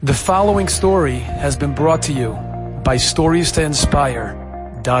The following story has been brought to you by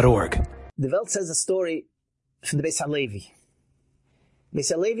StoriesToInspire.org. The Welt says a story from the Beis HaLevi.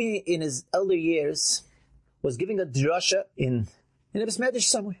 Beis HaLevi, in his elder years, was giving a drasha in a besmedish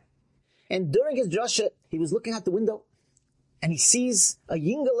somewhere. And during his drasha, he was looking out the window, and he sees a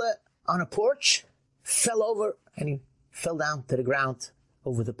yingele on a porch, fell over, and he fell down to the ground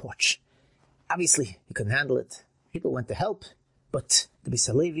over the porch. Obviously, he couldn't handle it. People went to help, but the Beis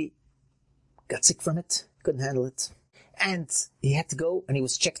HaLevi got sick from it, couldn't handle it. And he had to go, and he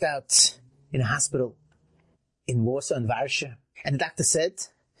was checked out in a hospital in Warsaw and Varsha. And the doctor said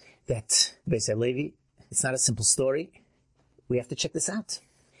that Beis HaLevi, it's not a simple story. We have to check this out.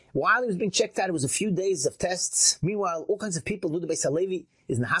 While he was being checked out, it was a few days of tests. Meanwhile, all kinds of people knew the Beis HaLevi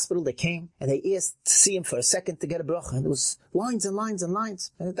is in the hospital. They came, and they asked to see him for a second to get a bracha. And there was lines and lines and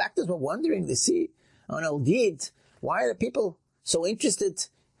lines. And the doctors were wondering, they see an old Yid, why are the people so interested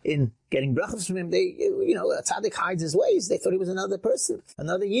in getting brachas from him? They, a tzaddik hides his ways. They thought he was another person,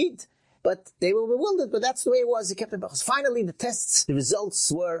 another Yid. But they were bewildered, but that's the way it was. He kept the brachas. Finally, the tests, the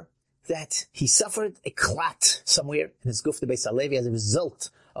results were that he suffered a clot somewhere in his guf, the Beis HaLevi, as a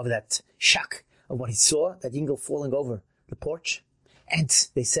result of that shock of what he saw, that yingel falling over the porch. And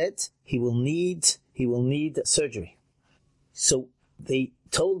they said he will need surgery. So they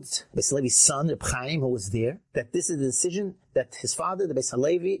told Beis HaLevi's son, Reb Chaim, who was there, that this is the decision that his father, the Beis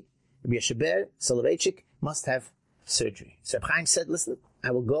HaLevi, Rabbi Yesheber, Soloveitchik, must have surgery. So Reb Chaim said, listen,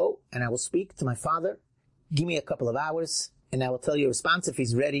 I will go and I will speak to my father. Give me a couple of hours and I will tell you a response if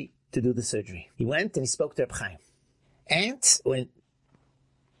he's ready to do the surgery. He went and he spoke to Reb Chaim. And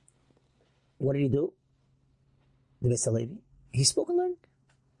what did he do? The Beis HaLevi, he spoke and learned.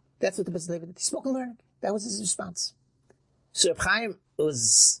 That's what the Beis HaLevi did. He spoke and learned. That was his response. So Reb Chaim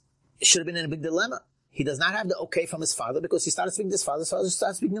should have been in a big dilemma. He does not have the okay from his father because he started speaking to his father started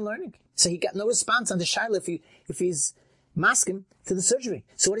speaking and learning. So he got no response on the shaila if he's masking to the surgery.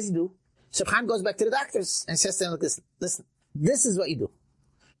 So what does he do? So Reb Chaim goes back to the doctors and says to them, listen, this is what you do.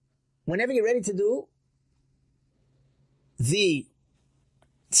 Whenever you're ready to do the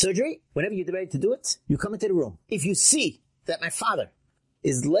surgery, whenever you're ready to do it, you come into the room. If you see that my father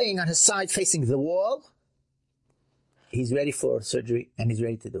is laying on his side facing the wall, he's ready for surgery and he's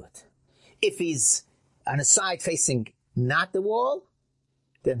ready to do it. If he's on his side facing not the wall,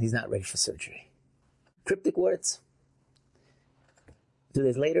 then he's not ready for surgery. Cryptic words. 2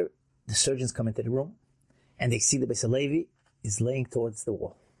 days later, the surgeons come into the room and they see the Beis HaLevi is laying towards the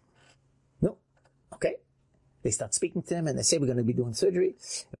wall. No. Okay. They start speaking to him and they say, we're going to be doing surgery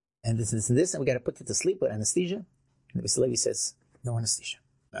and this and we got to put you to sleep with anesthesia. And the Beis HaLevi says, no anesthesia.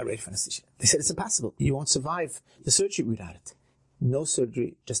 Not ready for anesthesia. They said, it's impossible. You won't survive the surgery without it. No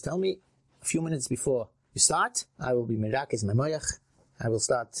surgery. Just tell me a few minutes before you start. I will be mirakes memoyach. I will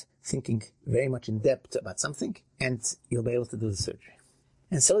start thinking very much in depth about something and you'll be able to do the surgery.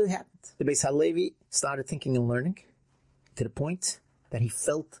 And so it happened. The Beis HaLevi started thinking and learning to the point that he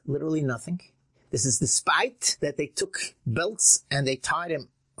felt literally nothing. This is despite that they took belts and they tied him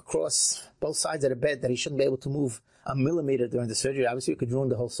across both sides of the bed that he shouldn't be able to move a millimeter during the surgery. Obviously, it could ruin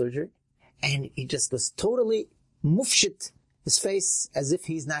the whole surgery. And he just was totally mufshit, his face, as if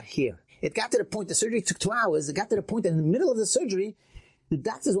he's not here. It got to the point, the surgery took 2 hours. It got to the point that in the middle of the surgery, the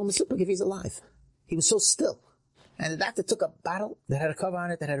doctors were mislooking if he's alive. He was so still. And the doctor took a bottle that had a cover on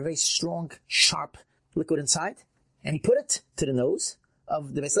it that had a very strong, sharp liquid inside. And he put it to the nose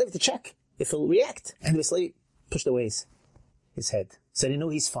of the Beis HaLevi to check if he'll react. And the Beis HaLevi pushed away his head. So they knew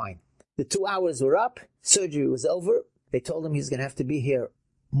he's fine. The 2 hours were up. Surgery was over. They told him he's going to have to be here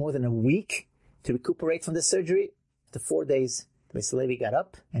more than a week to recuperate from the surgery. After 4 days, the Beis HaLevi got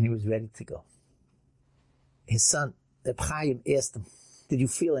up and he was ready to go. His son, Reb Chaim, asked him, did you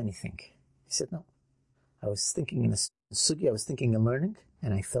feel anything? He said, no. I was thinking in a sugi, I was thinking and learning,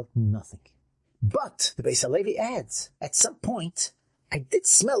 and I felt nothing. But, the Beis HaLevi adds, at some point, I did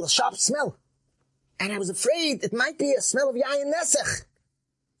smell a sharp smell. And I was afraid it might be a smell of yayin nesach.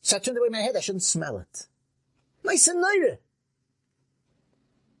 So I turned away my head, I shouldn't smell it.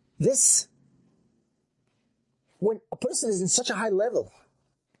 This, when a person is in such a high level,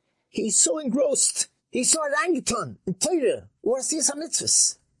 he's so engrossed. He saw an orangutan in Torah, or sees some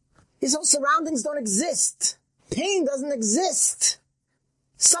mitzvahs. His whole surroundings don't exist. Pain doesn't exist.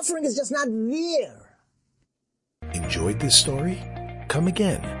 Suffering is just not there. Enjoyed this story? Come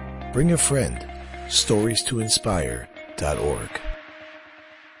again. Bring a friend. StoriesToInspire.org